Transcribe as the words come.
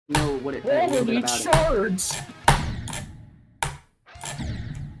know what it Holy about shards!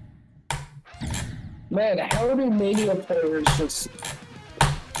 Man, how many Mania players just...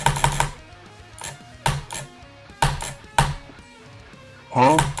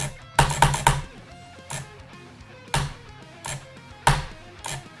 Huh?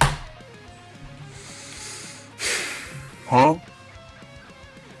 Huh?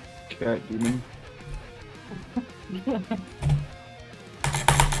 Cat demon.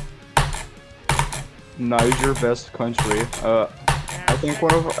 Niger, best country. I think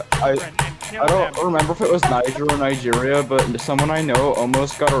one of I don't remember if it was Niger or Nigeria, but someone I know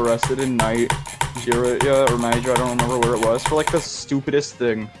almost got arrested in Nigeria or Niger. I don't remember where it was for like the stupidest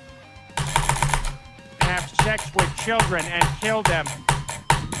thing. Have sex with children and kill them.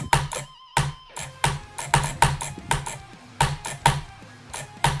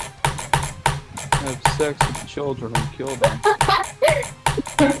 Have sex with children and kill them.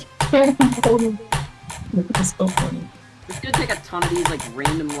 It's so funny. It's gonna take a ton of these like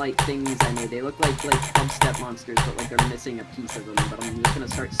random like things I made. They look like dubstep monsters, but like they're missing a piece of them. But I'm just gonna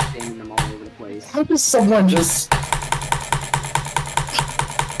start spamming them all over the place. How does someone just...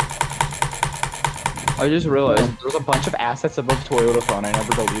 I just realized there's a bunch of assets above Toyota phone I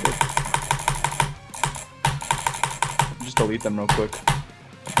never deleted. Just delete them real quick.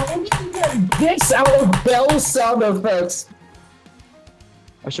 How do you get this out of Bell sound effects?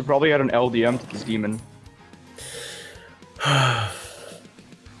 I should probably add an LDM to this demon.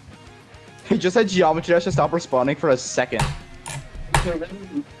 He just had geometry dash to stop responding for a second.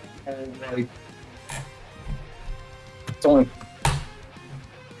 It's only...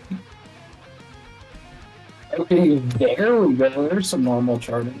 Okay, there we go. There's some normal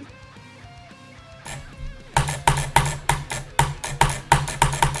charting.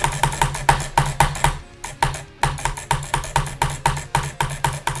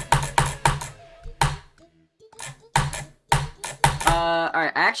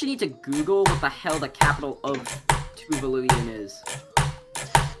 Alright, I actually need to Google what the hell the capital of Tuvaluan is.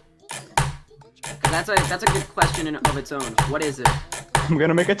 That's a good question in of its own. What is it? I'm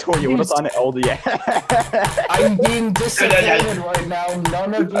gonna make a Toyota on LDM. I'm being disappointed right now.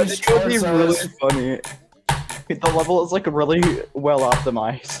 None of these It's gonna be charts really are... funny. The level is like really well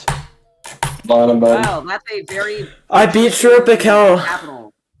optimized. Wow, that's a very... I beat Shuripikel.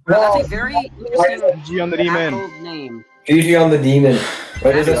 Capital. Wow, that's a very interesting G on the demon. capital name. GG on the demon.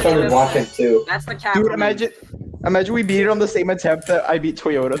 Right as I started That's watching too. That's the capital. Dude, imagine we beat it on the same attempt that I beat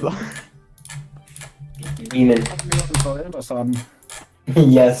Toyota though. Demon.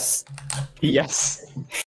 Yes. Yes.